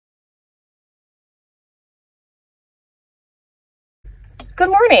Good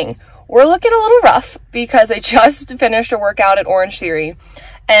morning. We're looking a little rough because I just finished a workout at Orange Theory,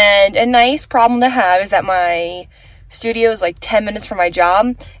 and a nice problem to have is that my studio is like 10 minutes from my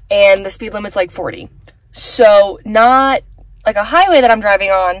job and the speed limit's like 40. So not like a highway that I'm driving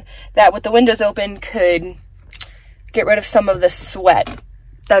on that with the windows open could get rid of some of the sweat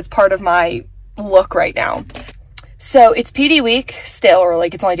that's part of my look right now. So it's PD week still, or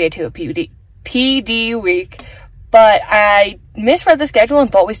like it's only day 2 of PD week. But I misread the schedule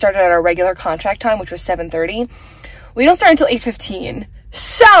and thought we started at our regular contract time, which was 7:30. We don't start until 8:15.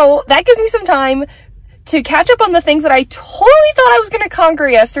 So that gives me some time to catch up on the things that I totally thought I was going to conquer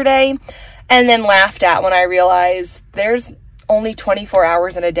yesterday and then laughed at when I realized there's only 24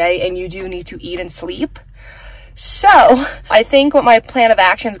 hours in a day and you do need to eat and sleep. So I think what my plan of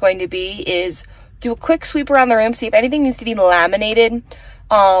action is going to be is do a quick sweep around the room, see if anything needs to be laminated.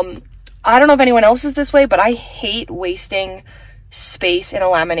 I don't know if anyone else is this way, but I hate wasting space in a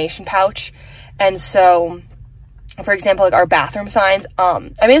lamination pouch. And so, for example, like our bathroom signs,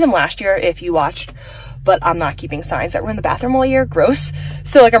 I made them last year if you watched, but I'm not keeping signs that were in the bathroom all year. Gross.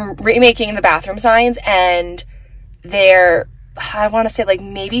 So like I'm remaking the bathroom signs and they're, I want to say like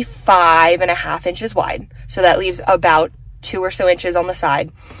maybe 5.5 inches wide. So that leaves about 2 or so inches on the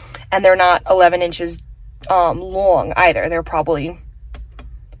side. And they're not 11 inches long either. They're probably,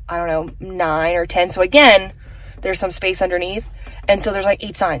 I don't know, 9 or 10. So again, there's some space underneath. And so there's like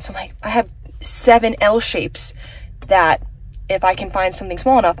 8 signs. So I'm like, I have 7 L shapes that if I can find something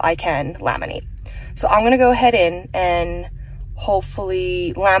small enough, I can laminate. So I'm going to go ahead in and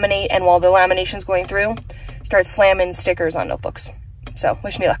hopefully laminate. And while the lamination's going through, start slamming stickers on notebooks. So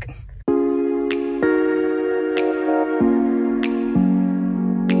wish me luck.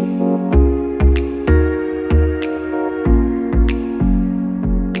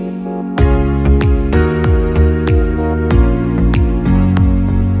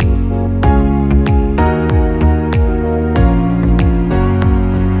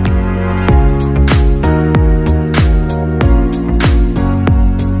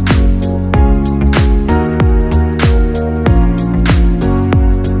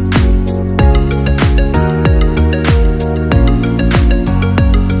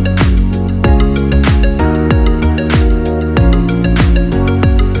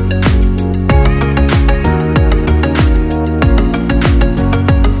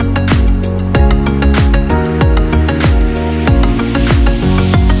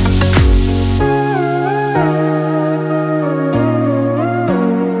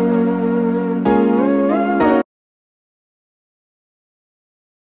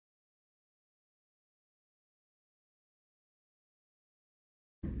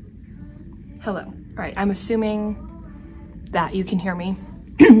 Hello. All right, I'm assuming that you can hear me.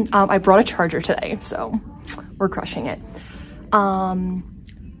 I brought a charger today, so we're crushing it. I'm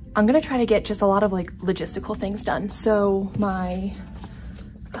gonna try to get just a lot of like logistical things done. So my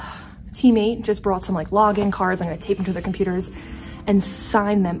teammate just brought some like login cards. I'm gonna tape them to their computers and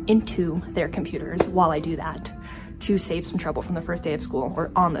sign them into their computers while I do that to save some trouble from the first day of school,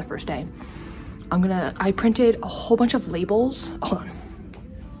 or on the first day. I printed a whole bunch of labels. Hold on.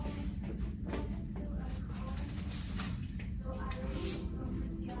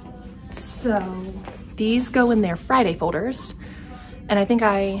 So these go in their Friday folders, and I think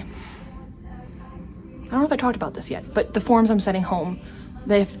I don't know if I talked about this yet, but the forms I'm sending home,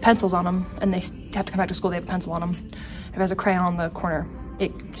 they have pencils on them and they have to come back to school, they have a pencil on them. If it has a crayon on the corner,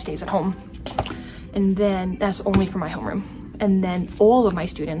 it stays at home. And then that's only for my homeroom. And then all of my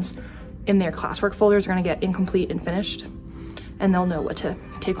students in their classwork folders are gonna get incomplete and finished, and they'll know what to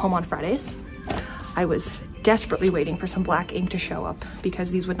take home on Fridays. I was desperately waiting for some black ink to show up because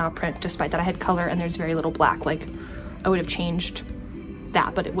these would not print, despite that I had color and there's very little black. Like I would have changed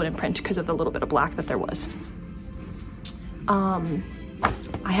that, but it wouldn't print because of the little bit of black that there was. I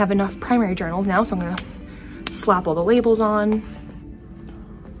have enough primary journals now, so I'm gonna slap all the labels on.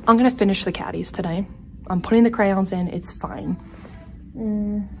 I'm gonna finish the caddies today. I'm putting the crayons in, it's fine.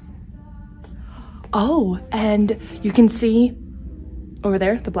 Oh, and you can see over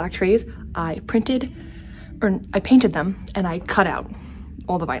there, the black trays, I painted them and I cut out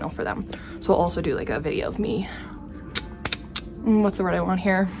all the vinyl for them. So I'll also do like a video of me, what's the word I want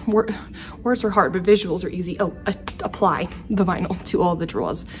here? Words are hard, but visuals are easy. Oh, apply the vinyl to all the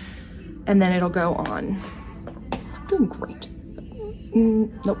drawers. And then it'll go on. I'm doing great.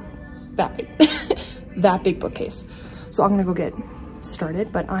 Nope, that big, that big bookcase. So I'm gonna go get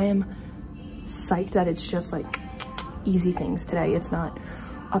started, but I am psyched that it's just like easy things today. It's not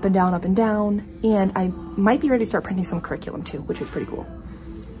up and down, and I might be ready to start printing some curriculum too, which is pretty cool.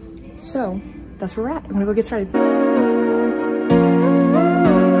 So that's where we're at. I'm gonna go get started.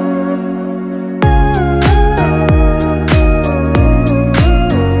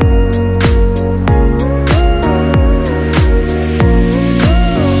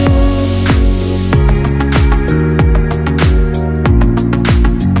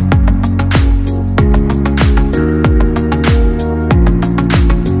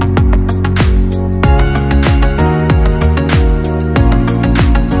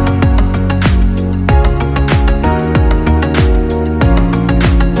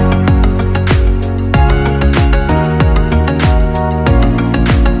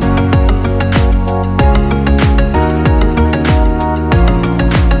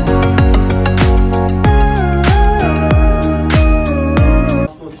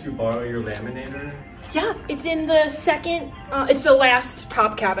 in the second, it's the last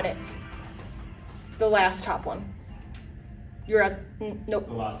top cabinet. The last top one. You're at, nope.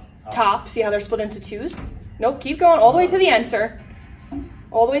 The last top. See how they're split into twos? Nope, keep going all the way to the end, sir.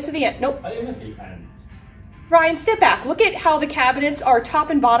 All the way to the end. Nope. I didn't at the end. Ryan, step back. Look at how the cabinets are top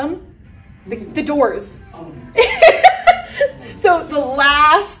and bottom. The doors. So the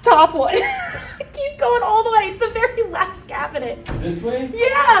last top one. Keep going all the way. It's the very last cabinet. This way?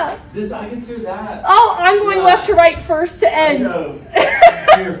 Yeah. This, I can do that. Oh, I'm going left to right, first to end. No.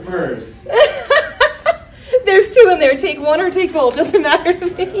 Here first. There's two in there. Take one or take both. Doesn't matter to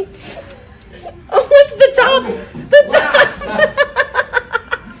me. Oh, look, the top. The top.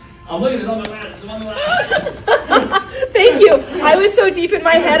 I'm looking, it's on the last. It's on the last. Thank you. I was so deep in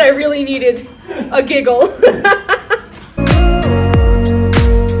my head, I really needed a giggle.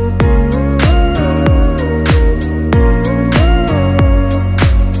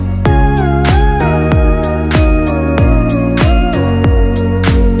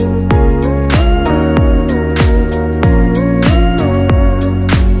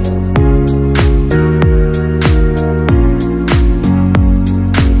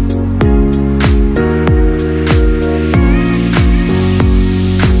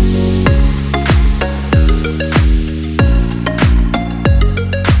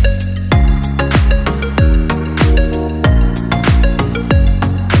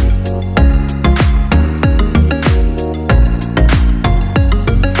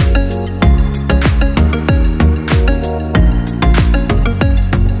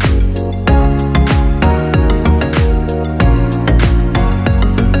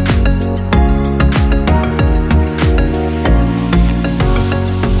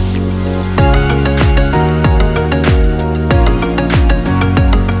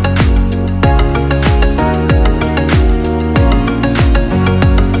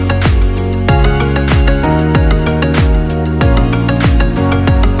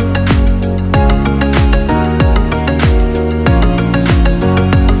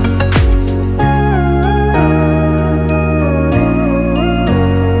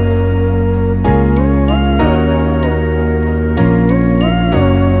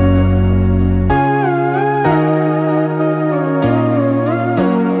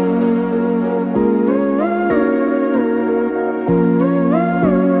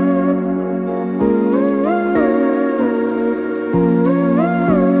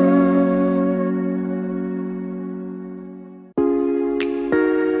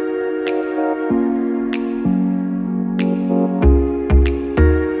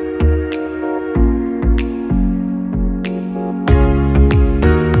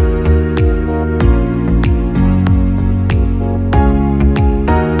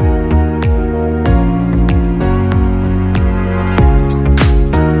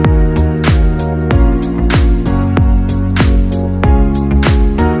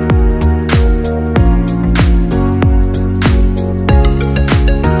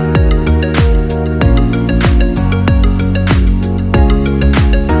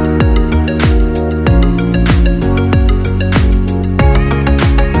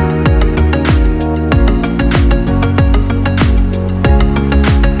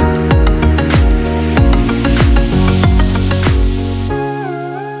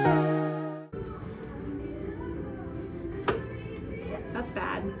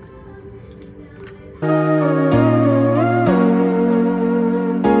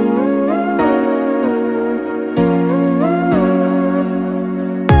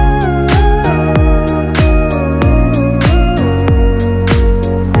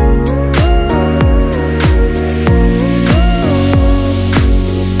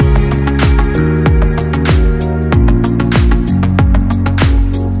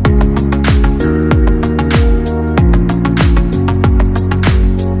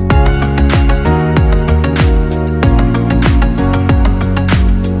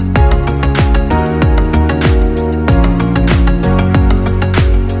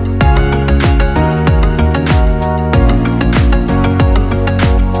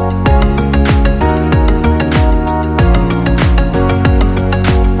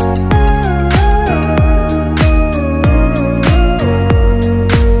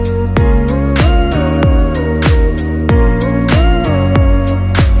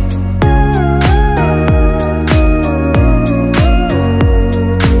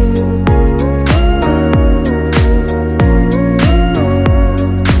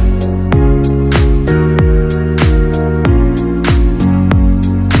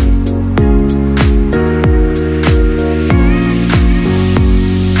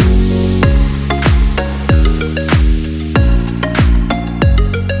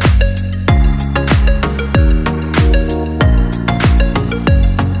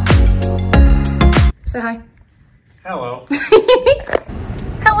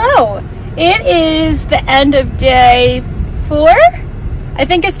 So it is the end of day 4. I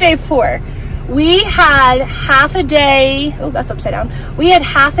think it's day 4. We had half a day, oh, that's upside down. We had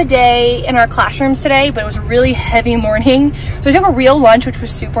half a day in our classrooms today, but it was a really heavy morning. So I took a real lunch, which was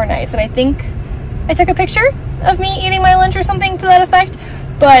super nice. And I think I took a picture of me eating my lunch or something to that effect.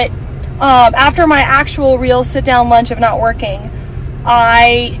 But after my actual real sit down lunch of not working,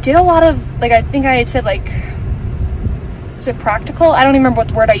 I did a lot of, like, I think I had said, like, is it practical? I don't even remember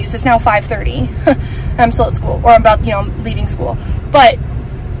what word I used. It's now 5:30. I'm still at school, or I'm about, you know, I'm leaving school. But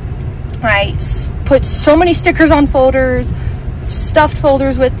I put so many stickers on folders, stuffed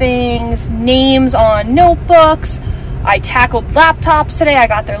folders with things, names on notebooks. I tackled laptops today. I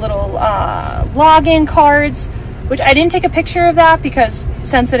got their little login cards, which I didn't take a picture of that because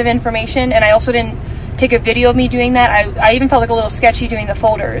sensitive information, and I also didn't take a video of me doing that. I even felt like a little sketchy doing the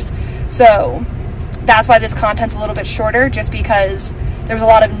folders. So that's why this content's a little bit shorter, just because there was a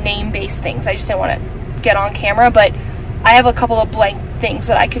lot of name-based things. I just didn't want to get on camera, but I have a couple of blank things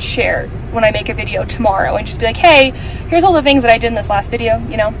that I could share when I make a video tomorrow and just be like, hey, here's all the things that I did in this last video,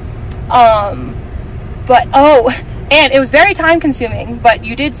 you know? But, oh, and it was very time consuming, but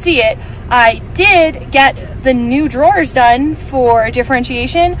you did see it. I did get the new drawers done for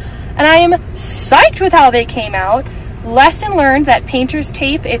differentiation, and I am psyched with how they came out. Lesson learned that painter's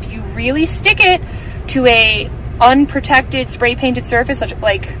tape, if you really stick it to a unprotected spray painted surface, such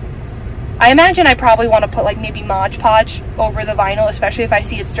like, I imagine I probably want to put like maybe Mod Podge over the vinyl, especially if I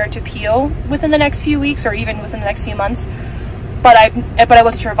see it start to peel within the next few weeks or even within the next few months. But I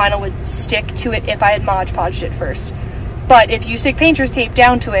wasn't sure vinyl would stick to it if I had Mod Podged it first. But if you stick painter's tape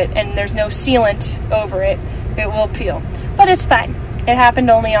down to it and there's no sealant over it, it will peel. But it's fine. It happened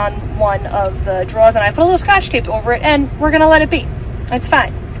only on one of the drawers, and I put a little scotch tape over it, and we're gonna let it be. It's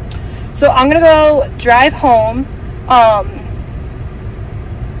fine. So I'm gonna go drive home. I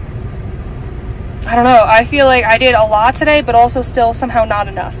don't know. I feel like I did a lot today, but also still somehow not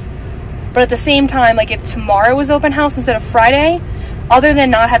enough. But at the same time, like if tomorrow was open house instead of Friday, other than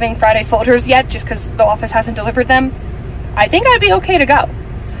not having Friday folders yet, just because the office hasn't delivered them, I think I'd be okay to go.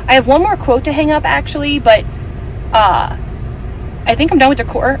 I have one more quote to hang up actually, but I think I'm done with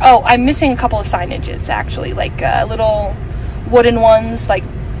decor. Oh, I'm missing a couple of signages actually, like little wooden ones, like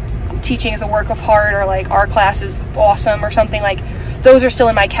teaching is a work of art, or like our class is awesome, or something. Like those are still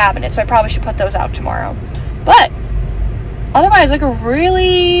in my cabinet, so I probably should put those out tomorrow. But otherwise, like a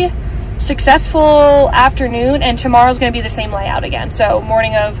really successful afternoon, and tomorrow's going to be the same layout again. So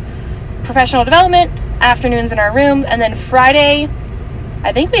morning of professional development, afternoons in our room, and then Friday,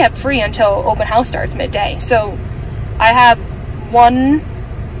 I think we have free until open house starts midday. So I have one,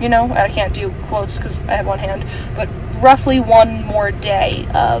 you know, I can't do quotes because I have one hand, but roughly one more day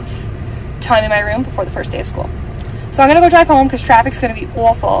of time in my room before the first day of school. So I'm gonna go drive home because traffic's gonna be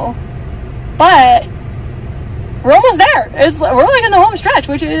awful, but we're almost there. We're like in the home stretch,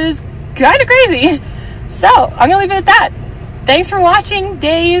 which is kind of crazy. So I'm gonna leave it at that. Thanks for watching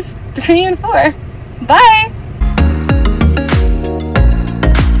days 3 and 4. Bye.